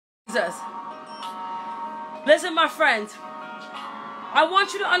Jesus. Listen, my friends, I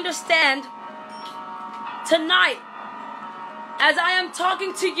want you to understand tonight, as I am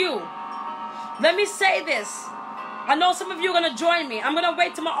talking to you, let me say this. I know some of you are going to join me. I'm going to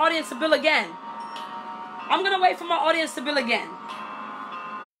wait till my audience to build again. I'm going to wait for my audience to build again.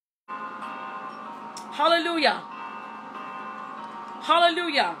 Hallelujah.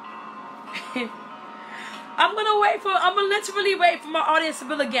 Hallelujah. I'm going to literally wait for my audience to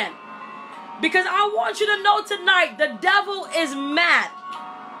build again. Because I want you to know tonight, the devil is mad.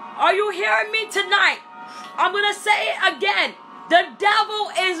 Are you hearing me tonight? I'm going to say it again. The devil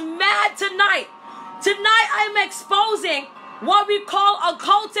is mad tonight. Tonight I am exposing what we call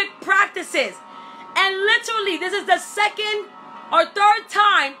occultic practices. And literally, this is the second or third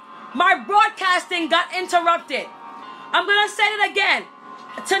time my broadcasting got interrupted. I'm going to say it again.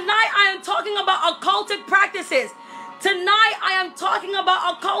 Tonight I am talking about occultic practices. Tonight I am talking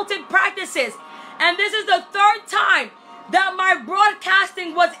about occultic practices. And this is the third time that my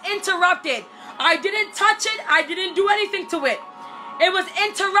broadcasting was interrupted. I didn't touch it. I didn't do anything to it. It was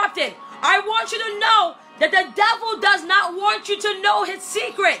interrupted. I want you to know that the devil does not want you to know his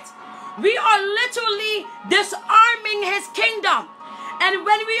secrets. We are literally disarming his kingdom. And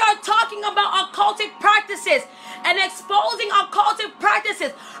when we are talking about occultic practices and exposing occultic practices,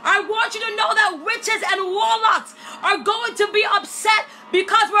 I want you to know that witches and warlocks are going to be upset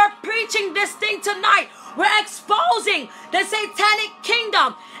because we're preaching this thing tonight. We're exposing the satanic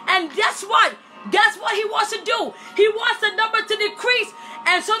kingdom. And guess what? Guess what he wants to do? He wants the number to decrease,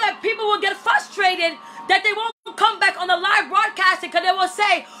 and so that people will get frustrated that they won't come back on the live broadcasting, because they will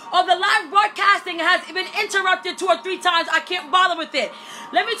say, oh, the live broadcasting has been interrupted 2 or 3 times. I can't bother with it.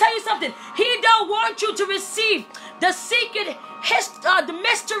 Let me tell you something. He don't want you to receive the secret the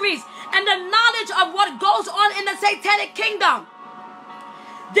mysteries and the knowledge of what goes on in the satanic kingdom.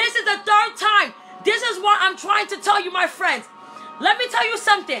 This is the third time. This is what I'm trying to tell you, my friends. Let me tell you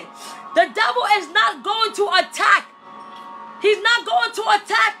something. The devil is not going to attack. He's not going to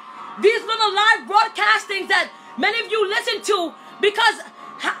attack these little live broadcastings that many of you listen to, because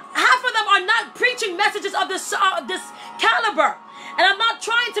half of them are not preaching messages of this caliber. And I'm not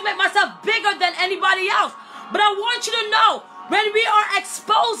trying to make myself bigger than anybody else. But I want you to know, when we are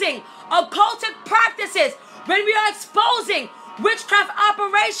exposing occultic practices, when we are exposing witchcraft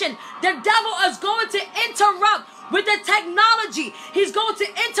operation, the devil is going to interrupt with the technology. He's going to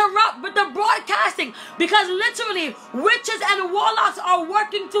interrupt with the broadcasting, because literally witches and warlocks are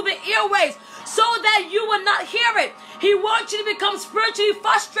working through the airways so that you will not hear it. He wants you to become spiritually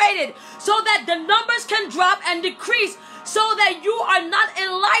frustrated so that the numbers can drop and decrease, so that you are not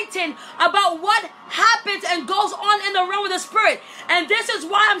enlightened about what happens and goes on in the realm of the spirit. And this is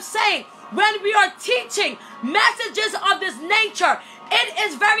why I'm saying, when we are teaching messages of this nature, it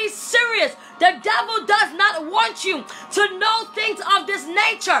is very serious. The devil does not want you to know things of this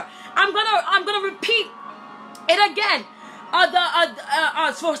nature. I'm gonna repeat it again.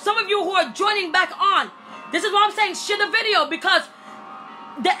 For some of you who are joining back on, this is what I'm saying. Share the video, because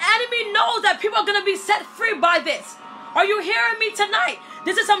the enemy knows that people are gonna be set free by this. Are you hearing me tonight?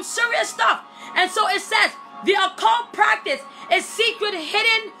 This is some serious stuff. And so it says, the occult practice is secret,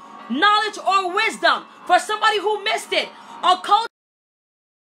 hidden knowledge or wisdom. For somebody who missed it, occult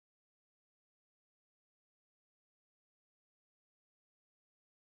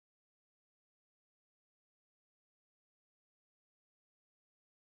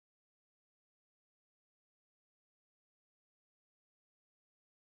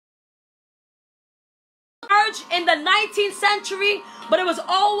in the 19th century, but it was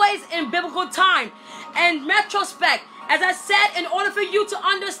always in biblical time. And retrospect, as I said, in order for you to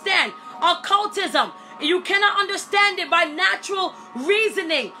understand occultism, you cannot understand it by natural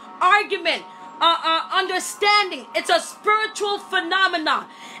reasoning, argument, understanding. It's a spiritual phenomenon.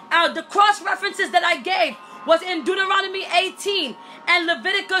 The cross references that I gave was in Deuteronomy 18 and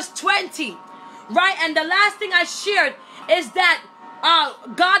Leviticus 20, right? And the last thing I shared is that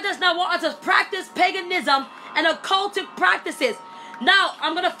God does not want us to practice paganism and occultic practices. Now,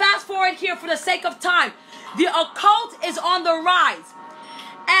 I'm going to fast forward here for the sake of time. The occult is on the rise,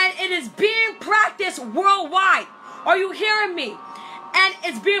 and it is being practiced worldwide. Are you hearing me? And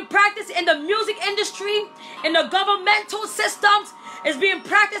it's being practiced in the music industry, in the governmental systems. It's being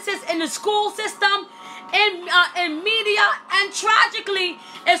practiced in the school system, in media, and tragically,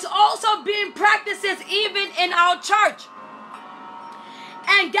 it's also being practiced even in our church.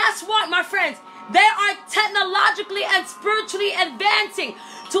 And guess what, my friends? They are technologically and spiritually advancing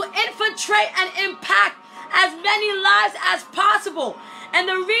to infiltrate and impact as many lives as possible. And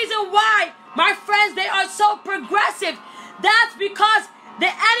the reason why, my friends, they are so progressive, that's because The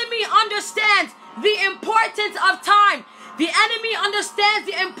enemy understands the importance of time. The enemy understands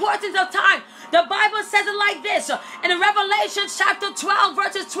the importance of time. The Bible says it like this. In Revelation chapter 12,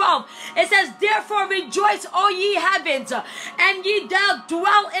 verses 12, it says, therefore rejoice, O ye heavens, and ye that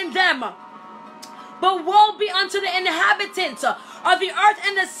dwell in them. But woe be unto the inhabitants of the earth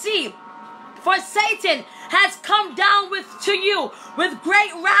and the sea, for Satan has come down to you with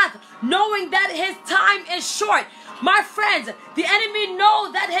great wrath, knowing that his time is short. My friends, the enemy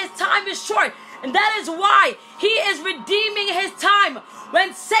knows that his time is short, and that is why he is redeeming his time.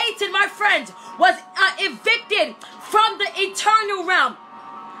 When Satan, my friends, was evicted from the eternal realm,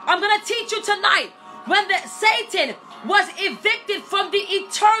 I'm going to teach you tonight, when Satan was evicted from the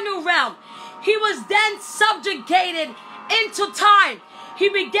eternal realm, he was then subjugated into time. He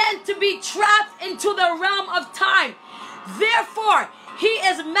began to be trapped into the realm of time. Therefore, he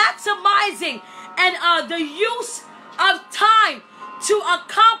is maximizing the use of time to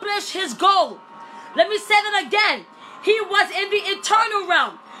accomplish his goal. Let me say that again. He was in the eternal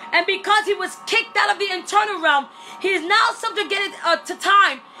realm, and because he was kicked out of the eternal realm, he is now subjugated to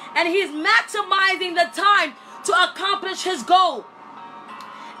time, and he is maximizing the time to accomplish his goal.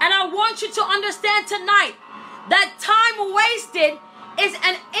 And I want you to understand tonight that time wasted is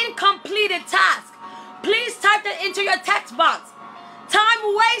an incompleted task. Please type that into your text box. Time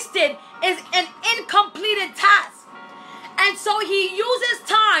wasted is an incompleted task. And so he uses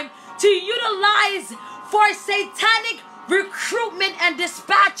time to utilize for satanic recruitment and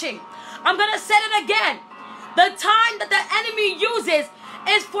dispatching. I'm going to say it again. The time that the enemy uses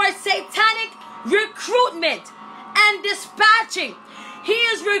is for satanic recruitment and dispatching. He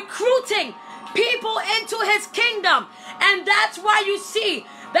is recruiting people into his kingdom. And that's why you see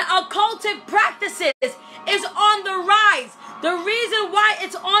that occultic practices is on the rise. The reason why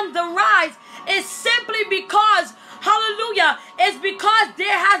it's on the rise is simply because, hallelujah, is because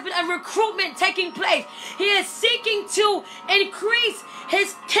there has been a recruitment taking place. He is seeking to increase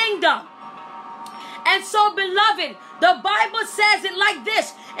his kingdom. And so, beloved, the Bible says it like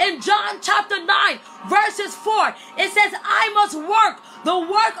this in John chapter 9, verses 4. It says, I must work the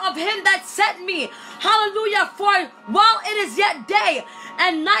work of him that sent me. Hallelujah. For while it is yet day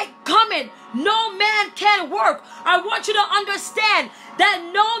and night coming, no man can work. I want you to understand that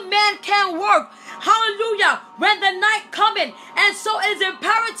no man can work. Hallelujah. When the night coming. And so it is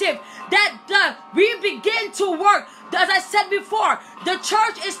imperative that we begin to work. As I said before, the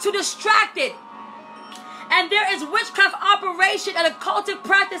church is too distracted. And there is witchcraft operation and occultic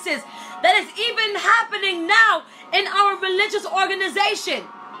practices that is even happening now in our religious organization.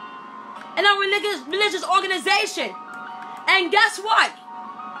 In our religious organization. And guess what?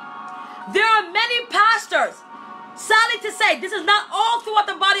 There are many pastors, sadly to say, this is not all throughout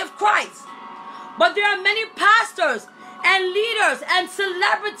the body of Christ, but there are many pastors and leaders and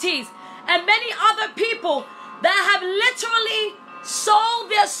celebrities and many other people that have literally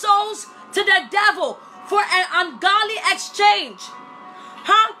sold their souls to the devil for an ungodly exchange.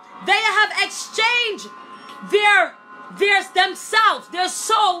 They have exchanged themselves, their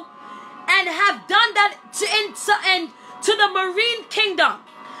soul, and have done that to the marine kingdom.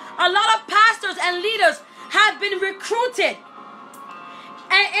 A lot of pastors and leaders have been recruited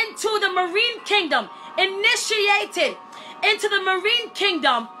into the marine kingdom, initiated into the marine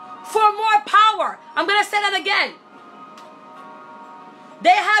kingdom for more power. I'm going to say that again.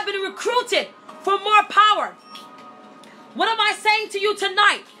 They have been recruited for more power. What am I saying to you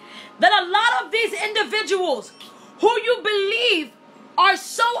tonight? That a lot of these individuals who you believe are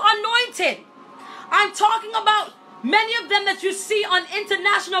so anointed, I'm talking about many of them that you see on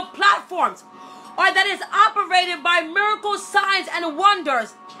international platforms, or that is operated by miracles, signs, and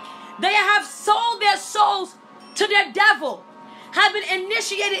wonders. They have sold their souls to their devil, have been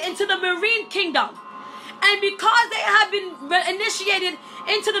initiated into the marine kingdom. And because they have been initiated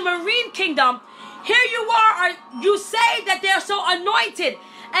into the marine kingdom, here you are, you say that they're so anointed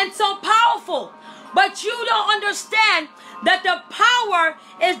and so powerful, but you don't understand that the power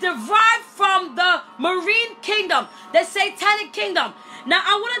is derived from the marine kingdom, the satanic kingdom. Now,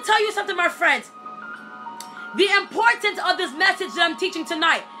 I want to tell you something, my friends. The importance of this message that I'm teaching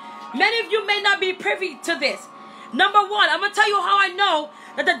tonight. Many of you may not be privy to this. Number one, I'm going to tell you how I know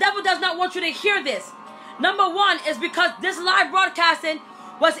that the devil does not want you to hear this. Number one is because this live broadcasting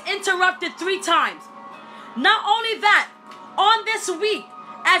was interrupted 3 times. Not only that, on this week,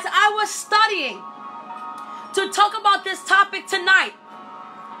 as I was studying to talk about this topic tonight,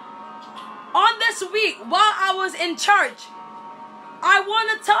 on this week, while I was in church, I want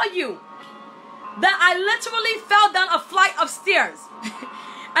to tell you that I literally fell down a flight of stairs.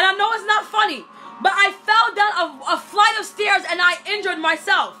 And I know it's not funny, but I fell down a flight of stairs and I injured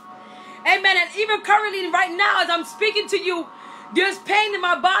myself. Amen. And even currently, right now, as I'm speaking to you, there's pain in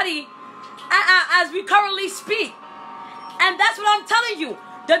my body as we currently speak. And that's what I'm telling you.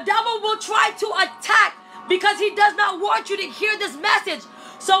 The devil will try to attack because he does not want you to hear this message.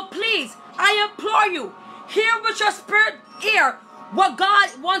 So please, I implore you, hear with your spirit ear what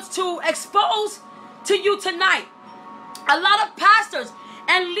God wants to expose to you tonight. A lot of pastors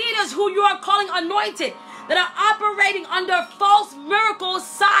and leaders who you are calling anointed that are operating under false miracles,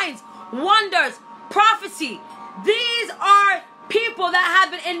 signs, wonders, prophecy. These are people that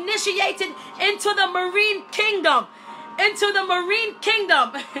have been initiated into the marine kingdom. Into the marine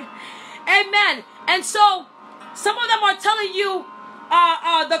kingdom. Amen. And so some of them are telling you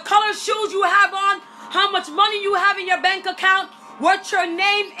the color shoes you have on, how much money you have in your bank account, what your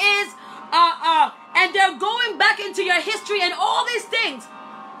name is, and they're going back into your history and all these things.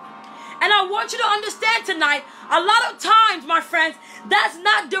 And I want you to understand tonight, a lot of times, my friends, that's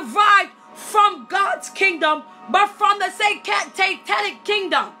not derived from God's kingdom, but from the satanic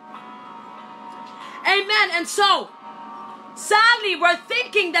kingdom. Amen. And so, sadly, we're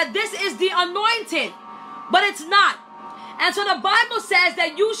thinking that this is the anointing, but it's not. And so the Bible says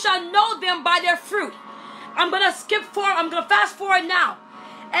that you shall know them by their fruit. I'm going to skip forward. I'm going to fast forward now.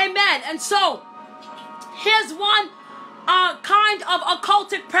 Amen. And so, here's one kind of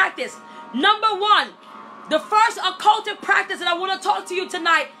occultic practice. Number one, the first occultic practice that I want to talk to you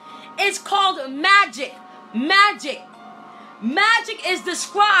tonight is called magic. Magic. Magic is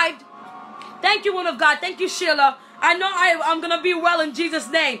described. Thank you, woman of God. Thank you, Sheila. I know I'm going to be well in Jesus'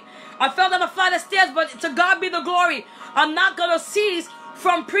 name. I fell down a flight of stairs, but to God be the glory. I'm not going to cease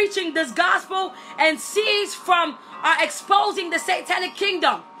from preaching this gospel and cease from exposing the satanic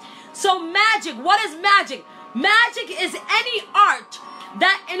kingdom. So magic, what is magic? Magic is any art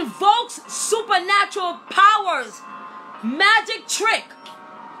that invokes supernatural powers. Magic trick,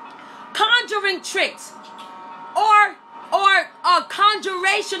 conjuring tricks, or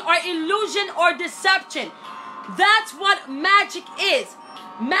conjuration or illusion or deception. That's what magic is.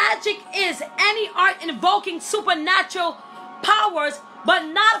 Magic is any art invoking supernatural powers, but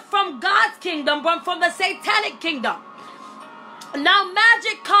not from God's kingdom, but from the satanic kingdom. Now,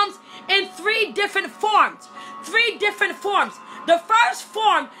 magic comes in three different forms. Three different forms. The first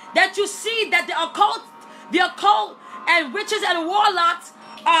form that you see that the occult and witches and warlocks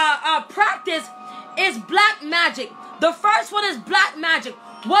practice is black magic. The first one is black magic.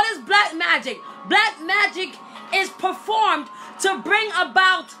 What is black magic? Black magic is performed to bring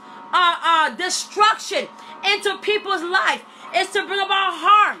about destruction into people's life. It's to bring about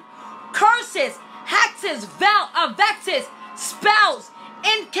harm, curses, hexes, vexes, spells,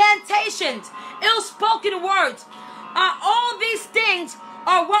 incantations, ill-spoken words. All these things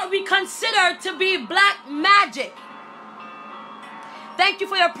are what we consider to be black magic. Thank you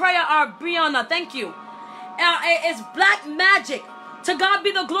for your prayer, Brianna. Thank you. It's black magic. To God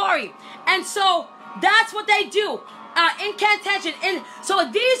be the glory. And so that's what they do. Incantation.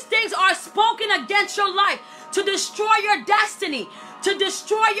 So these things are spoken against your life to destroy your destiny, to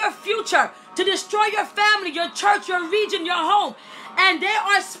destroy your future, to destroy your family, your church, your region, your home. And there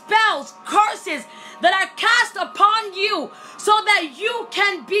are spells, curses that are cast upon you so that you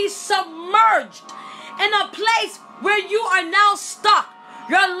can be submerged in a place where you are now stuck.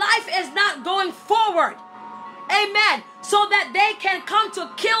 Your life is not going forward. Amen. So that they can come to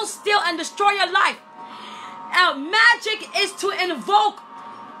kill, steal, and destroy your life. Magic is to invoke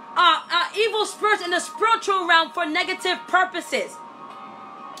evil spirits in the spiritual realm for negative purposes.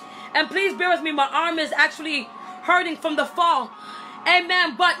 And please bear with me, my arm is actually hurting from the fall.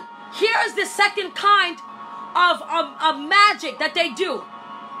 Amen. But here's the second kind of magic that they do.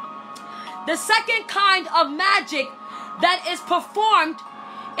 The second kind of magic that is performed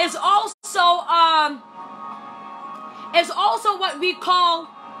is also what we call,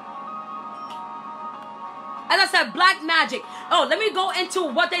 as I said, black magic. Oh, let me go into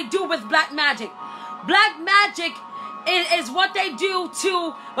what they do with black magic. Black magic is what they do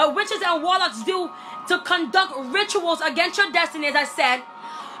to, what witches and warlocks do to conduct rituals against your destiny, as I said.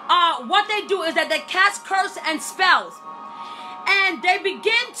 What they do is that they cast curse and spells. And they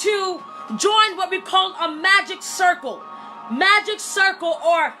begin to join what we call a magic circle. Magic circle,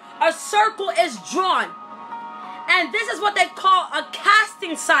 or a circle is drawn. And this is what they call a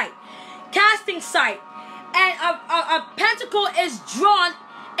casting site. Casting site. And a pentacle is drawn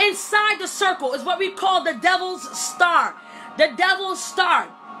inside the circle. Is what we call the devil's star. The devil's star.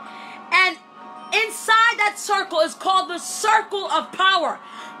 And inside that circle is called the circle of power.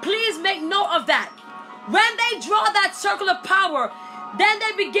 Please make note of that. When they draw that circle of power, Then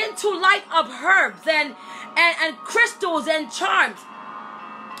they begin to light up herbs and crystals and charms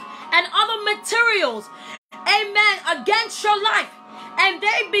and other materials, amen, against your life. And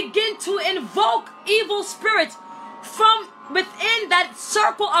they begin to invoke evil spirits from within that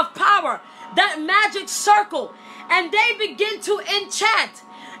circle of power, that magic circle. And they begin to enchant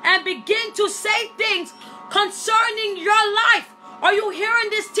and begin to say things concerning your life. Are you hearing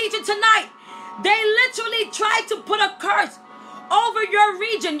this teaching tonight? They literally try to put a curse over your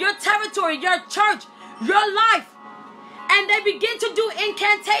region, your territory, your church, your life. And they begin to do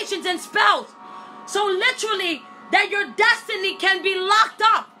incantations and spells. So literally, that your destiny can be locked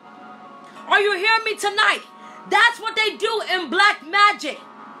up. Are you hearing me tonight? That's what they do in black magic.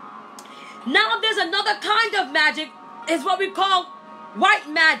 Now there's another kind of magic, is what we call white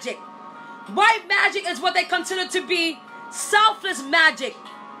magic. White magic is what they consider to be selfless magic,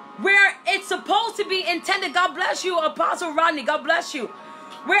 where it's supposed to be intended, God bless you, Apostle Rodney, God bless you,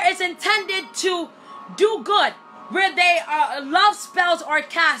 where it's intended to do good, where they love spells are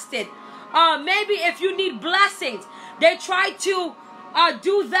casted. Maybe if you need blessings, they try to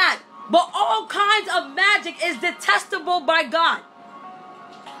do that. But all kinds of magic is detestable by God,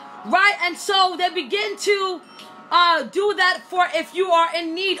 right? And so they begin to do that for if you are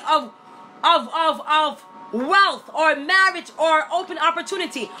in need of wealth or marriage or open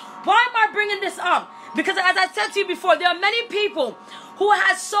opportunity. Why am I bringing this up? Because as I said to you before, there are many people who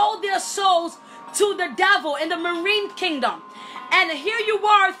have sold their souls to the devil in the marine kingdom. And here you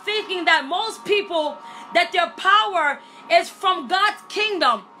are thinking that most people, that their power is from God's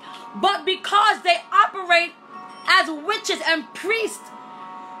kingdom. But because they operate as witches and priests,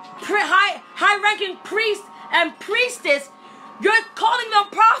 high-ranking priests and priestess, you're calling them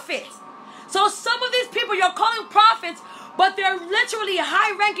prophets. So some of these people you're calling prophets, but they're literally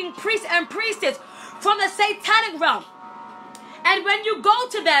high-ranking priests and priestess from the satanic realm. And when you go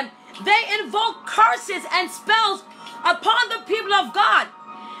to them, they invoke curses and spells upon the people of God.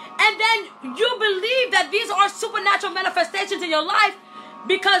 And then you believe that these are supernatural manifestations in your life,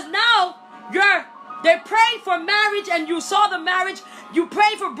 because now they prayed for marriage and you saw the marriage. You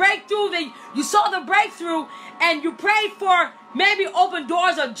prayed for breakthrough, you saw the breakthrough, and you prayed for maybe open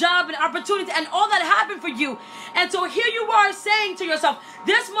doors of job and opportunity, and all that happened for you. And so here you are saying to yourself,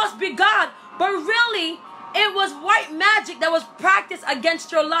 this must be God. But really, it was white magic that was practiced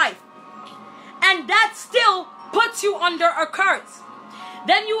against your life. And that still puts you under a curse.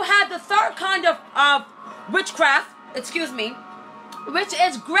 Then you have the third kind of witchcraft, which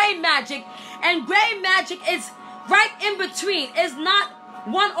is gray magic. And gray magic is right in between. It's not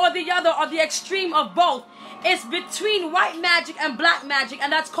one or the other or the extreme of both. It's between white magic and black magic,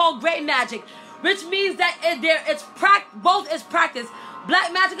 and that's called gray magic, which means that both is practiced.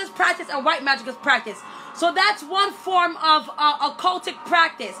 Black magic is practiced and white magic is practiced. So that's one form of occultic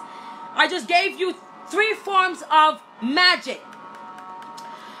practice. I just gave you 3 forms of magic.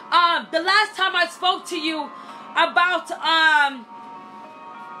 The last time I spoke to you about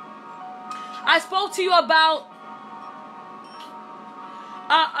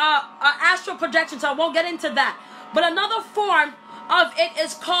astral projection, so I won't get into that. But another form of it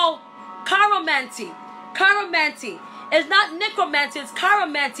is called chiromancy. Chiromancy is not necromancy, it's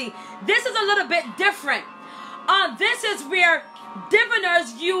chiromancy. This is a little bit different. This is where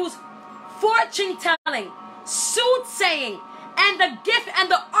diviners use fortune telling, soothsaying, and the gift and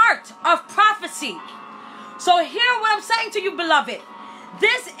the art of prophecy. So hear what I'm saying to you, beloved.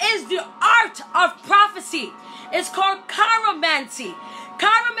 This is the art of prophecy. It's called chiromancy.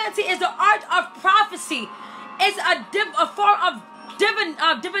 Chiromancy is the art of prophecy. It's a form of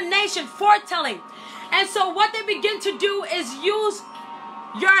divination, foretelling. And so what they begin to do is use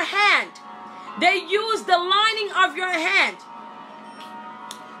your hand. They use the lining of your hand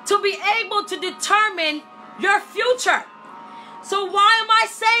to be able to determine your future. So why am I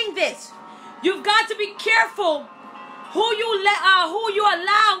saying this? You've got to be careful who you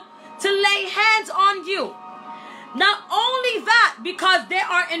allow to lay hands on you. Not only that, because they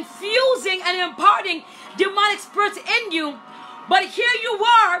are infusing and imparting demonic spirits in you, but here you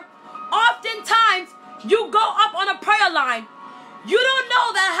are, oftentimes you go up on a prayer line. You don't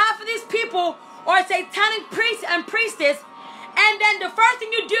know that half of these people are satanic priests and priestess, and then the first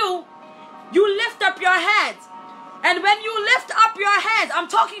thing you do, you lift up your hands. And when you lift up your hands, I'm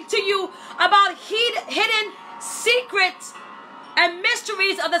talking to you about hidden secrets and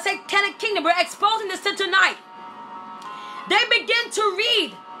mysteries of the satanic kingdom. We're exposing this to tonight. They begin to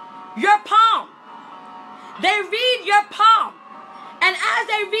read your palm. They read your palm. And as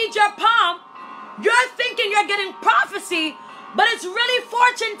they read your palm, you're thinking you're getting prophecy, but it's really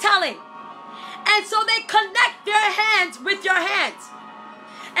fortune telling. And so they connect their hands with your hands.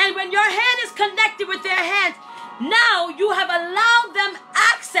 And when your hand is connected with their hand, now you have allowed them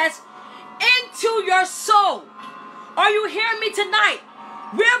access into your soul. Are you hearing me tonight?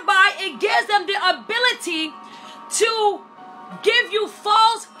 Whereby it gives them the ability to give you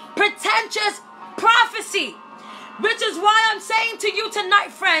false, pretentious prophecy. Which is why I'm saying to you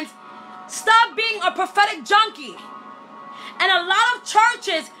tonight, friends, stop being a prophetic junkie. And a lot of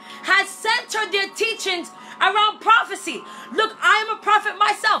churches have centered their teachings around prophecy. Look, I am a prophet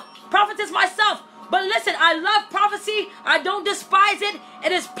myself, prophetess myself. But listen, I love prophecy. I don't despise it.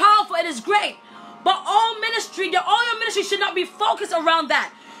 It is powerful. It is great. But all your ministry should not be focused around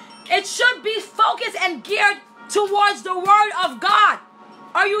that. It should be focused and geared towards the word of God.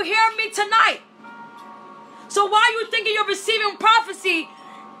 Are you hearing me tonight? So while you're thinking you're receiving prophecy,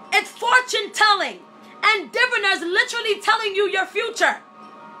 it's fortune telling. And diviners literally telling you your future.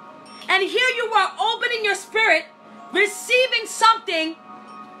 And here you are opening your spirit, receiving something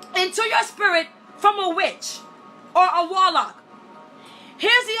into your spirit from a witch or a warlock.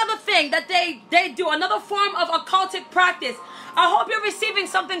 Here's the other thing that they do, another form of occultic practice. I hope you're receiving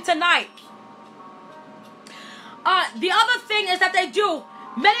something tonight. The other thing is that they do,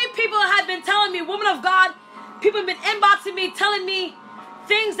 many people have been telling me, woman of God, people have been inboxing me, telling me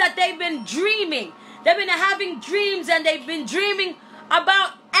things that they've been dreaming. They've been having dreams and they've been dreaming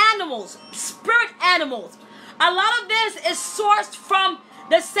about animals, spirit animals. A lot of this is sourced from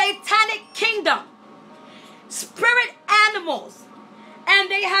the satanic kingdom. Spirit animals. And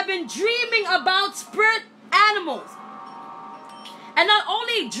they have been dreaming about spirit animals. And not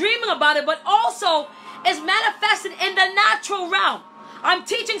only dreaming about it, but also is manifested in the natural realm. I'm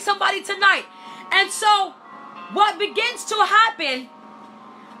teaching somebody tonight. And so what begins to happen,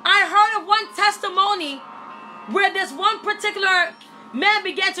 I heard of one testimony where this one particular man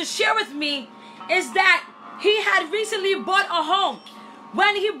began to share with me, is that he had recently bought a home.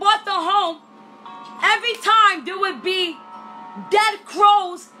 When he bought the home, every time there would be dead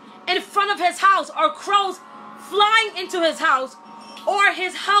crows in front of his house, or crows flying into his house, or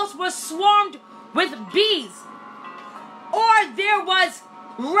his house was swarmed with bees, or there was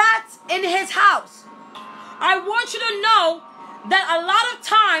rats in his house. I want you to know that a lot of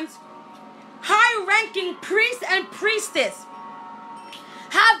times high-ranking priests and priestess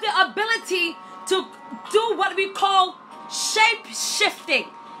have the ability to do what we call shape-shifting.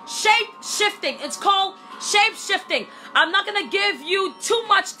 Shape-shifting. It's called shape-shifting. I'm not going to give you too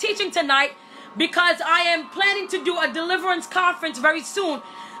much teaching tonight because I am planning to do a deliverance conference very soon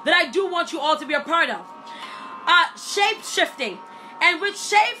that I do want you all to be a part of. Shape-shifting. And with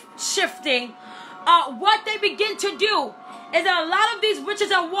shape-shifting, what they begin to do is that a lot of these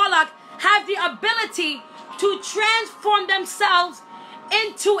witches and warlocks have the ability to transform themselves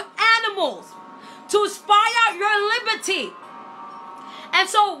into animals, to spy out your liberty. And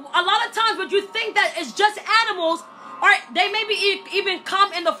so a lot of times when you think that it's just animals, or they maybe even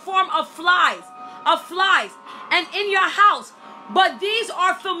come in the form of flies, and in your house. But these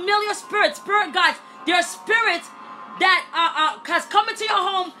are familiar spirits, spirit guides. They're spirits that has come into your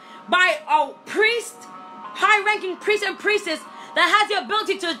home by a priest, high-ranking priest and priestess that has the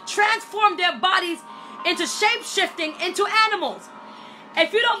ability to transform their bodies into shape-shifting into animals.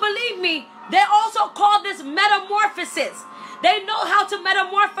 If you don't believe me, they also call this metamorphosis. They know how to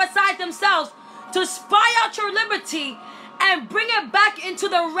metamorphosize themselves to spy out your liberty and bring it back into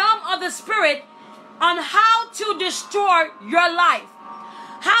the realm of the spirit on how to destroy your life,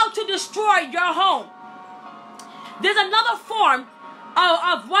 how to destroy your home. There's another form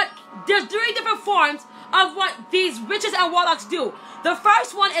of what, there's 3 different forms of what these witches and warlocks do. The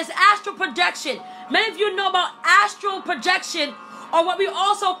first one is astral projection. Many of you know about astral projection, or what we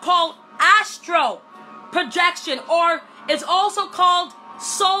also call astral projection, or it's also called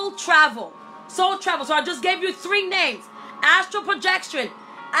soul travel. Soul travel. So I just gave you 3 names: astral projection,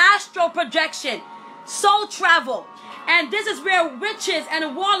 soul travel. And this is where witches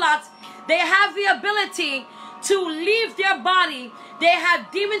and warlocks, they have the ability to leave their body. They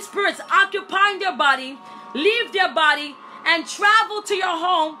have demon spirits occupying their body, leave their body, and travel to your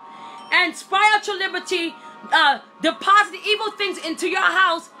home and spy out your liberty, deposit evil things into your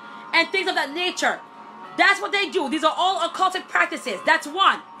house and things of that nature. That's what they do. These are all occultic practices. That's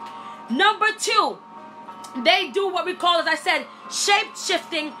one. Number 2, they do what we call, as I said,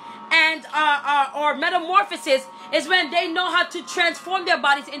 shape-shifting and or metamorphosis, is when they know how to transform their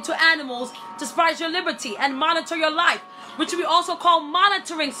bodies into animals to spy your liberty and monitor your life, which we also call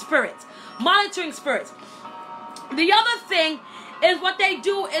monitoring spirits. Monitoring spirits. The other thing is what they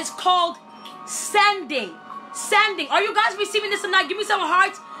do is called sending. Sending. Are you guys receiving this tonight? Give me some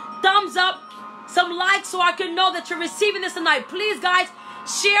hearts, thumbs up, some likes, so I can know that you're receiving this tonight. Please, guys,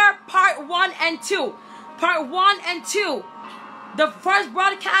 share part 1 and 2. Part 1 and 2. The first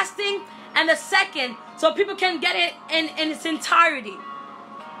broadcasting and the second, so people can get it in its entirety.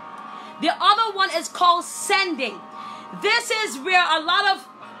 The other one is called sending. This is where a lot of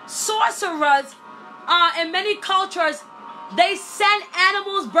sorcerers in many cultures, they send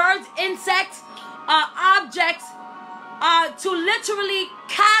animals, birds, insects, objects to literally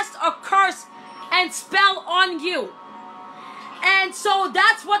cast a curse and spell on you. And so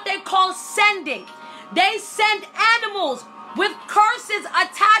that's what they call sending. They send animals with curses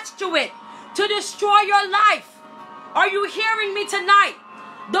attached to it to destroy your life. Are you hearing me tonight?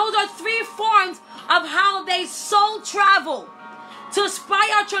 Those are 3 forms of how they soul travel to spy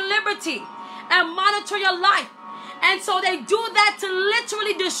out your liberty and monitor your life. And so they do that to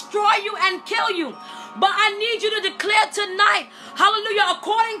literally destroy you and kill you. But I need you to declare tonight, hallelujah,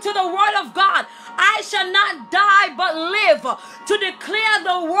 according to the word of God, I shall not die but live to declare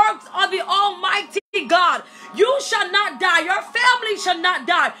the works of the Almighty God. You shall not die. Your family shall not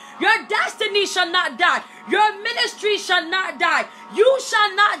die. Your destiny shall not die. Your ministry shall not die. You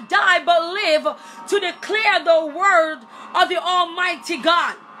shall not die but live to declare the word of the Almighty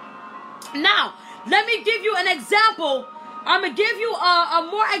God. Now, let me give you an example. I'm going to give you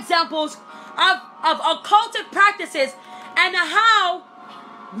more examples of occultic practices and how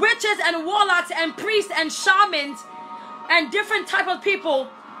witches and warlocks and priests and shamans and different type of people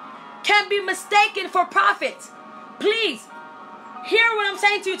can be mistaken for prophets. Please hear what I'm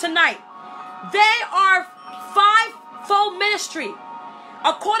saying to you tonight. They are fivefold ministry.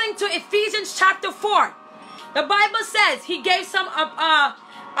 According to Ephesians chapter 4, the Bible says he gave some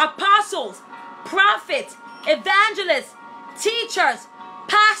apostles, prophets, evangelists, teachers,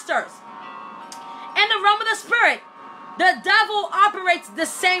 pastors. In the realm of the spirit, the devil operates the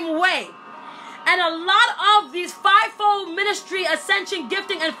same way. And a lot of these fivefold ministry, ascension,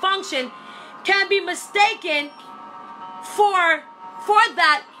 gifting, and function can be mistaken for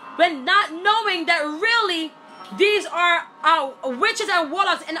that, when not knowing that really these are witches and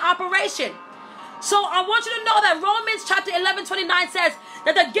warlocks in operation. So I want you to know that Romans chapter 11:29 says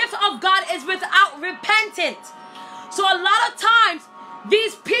that the gift of God is without repentance. So a lot of times,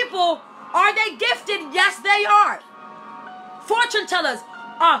 these people, are they gifted? Yes, they are. Fortune tellers,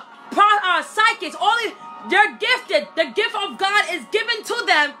 psychics, all these, they're gifted. The gift of God is given to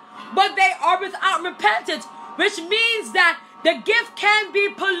them, but they are without repentance, which means that the gift can be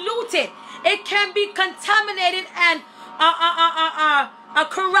polluted. It can be contaminated and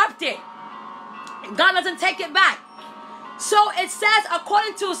corrupted. God doesn't take it back. So it says,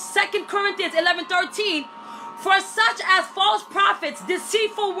 according to 2 Corinthians 11:13, for such as false prophets,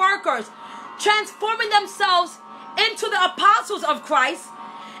 deceitful workers, transforming themselves into the apostles of Christ,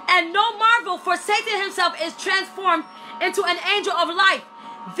 and no marvel, for Satan himself is transformed into an angel of light.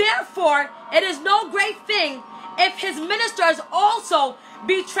 Therefore, it is no great thing if his ministers also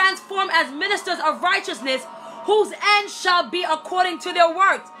be transformed as ministers of righteousness, whose end shall be according to their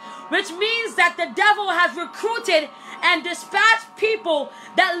works. Which means that the devil has recruited and dispatched people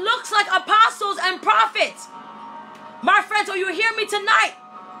that looks like apostles and prophets. My friends, are you hear me tonight?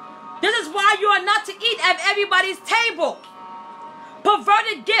 This is why you are not to eat at everybody's table.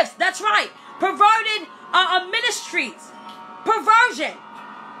 Perverted gifts, that's right. Perverted ministries. Perversion.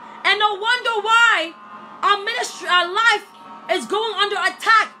 And no wonder why our ministry, our life is going under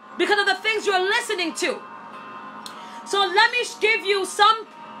attack because of the things you're listening to. So let me give you some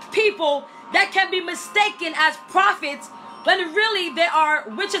people that can be mistaken as prophets when really they are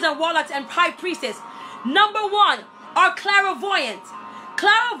witches and warlocks and high priestess. Number 1 are clairvoyants.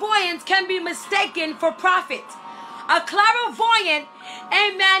 Clairvoyants can be mistaken for prophets. A clairvoyant,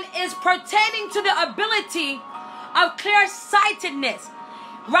 amen, is pertaining to the ability of clear-sightedness,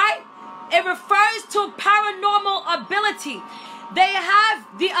 right? It refers to paranormal ability. They have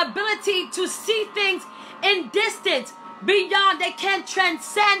the ability to see things in distance, beyond. They can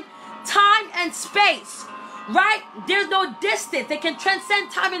transcend time and space, right? There's no distance. They can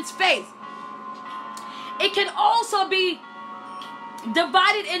transcend time and space. It can also be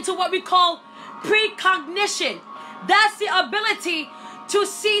divided into what we call precognition. That's the ability to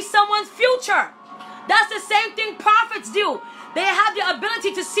see someone's future. That's the same thing prophets do. They have the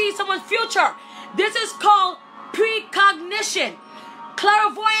ability to see someone's future. This is called precognition.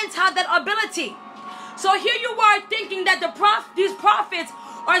 Clairvoyants have that ability. So here you are thinking that these prophets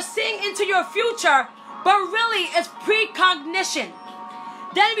are seeing into your future, but really it's precognition.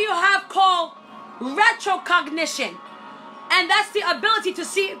 Then we have called retrocognition, and that's the ability to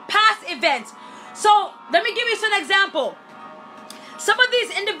see past events. So let me give you some example. Some of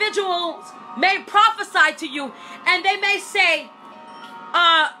these individuals may prophesy to you, and they may say,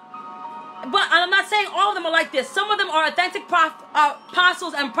 But I'm not saying all of them are like this. Some of them are authentic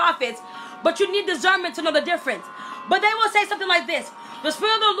apostles and prophets, but you need discernment to know the difference. But they will say something like this. The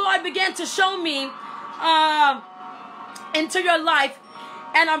Spirit of the Lord began to show me into your life,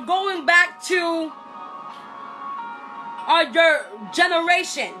 and I'm going back to your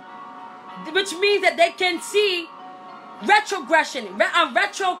generation, which means that they can see retrogression,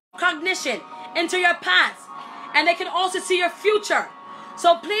 retrocognition into your past, and they can also see your future.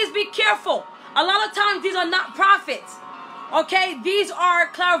 So please be careful. A lot of times these are not prophets, okay? These are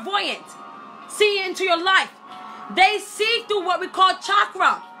clairvoyant, seeing into your life. They see through what we call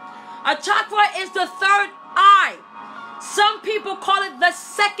chakra. A chakra is the third eye. Some people call it the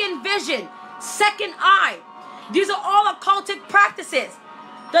second vision, second eye. These are all occultic practices.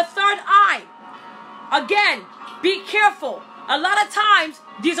 The third eye. Again, be careful. A lot of times,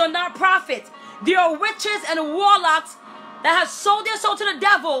 these are not prophets. They are witches and warlocks that have sold their soul to the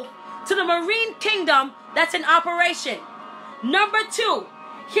devil, to the marine kingdom that's in operation. Number 2,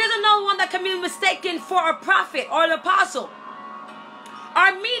 here's another one that can be mistaken for a prophet or an apostle.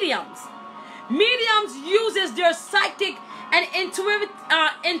 Are mediums. Mediums uses their psychic and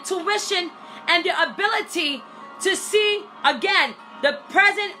intuition and their ability to see, again, the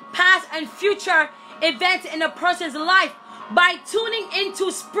present, past, and future events in a person's life by tuning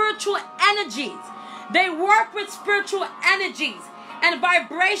into spiritual energies. They work with spiritual energies and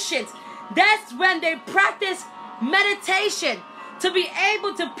vibrations. That's when they practice meditation to be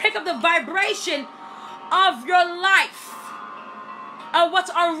able to pick up the vibration of your life, of what's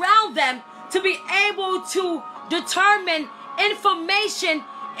around them, to be able to determine information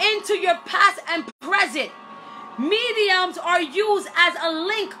into your past and present. Mediums are used as a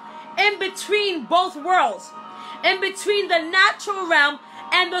link in between both worlds, in between the natural realm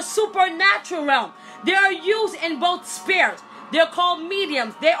and the supernatural realm. They are used in both spheres. They're called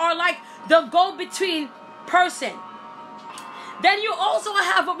mediums. They are like the go-between person. Then you also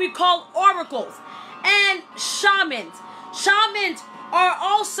have what we call oracles and shamans. Shamans are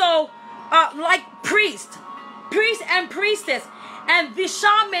also like priests and priestess. And the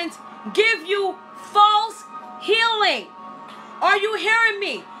shamans give you false healing. Are you hearing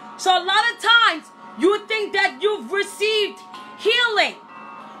me? So a lot of times you would think that you've received healing,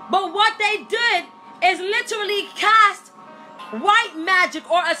 but what they did is literally cast white magic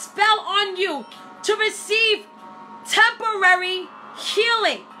or a spell on you to receive temporary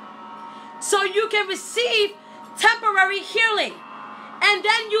healing. So you can receive temporary healing, and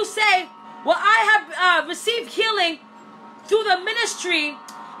then you say, well, I have received healing through the ministry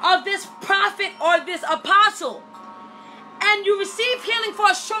of this prophet or this apostle. And you receive healing for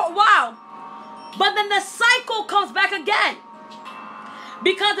a short while, but then the cycle comes back again.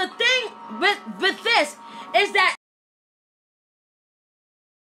 Because the thing with this is that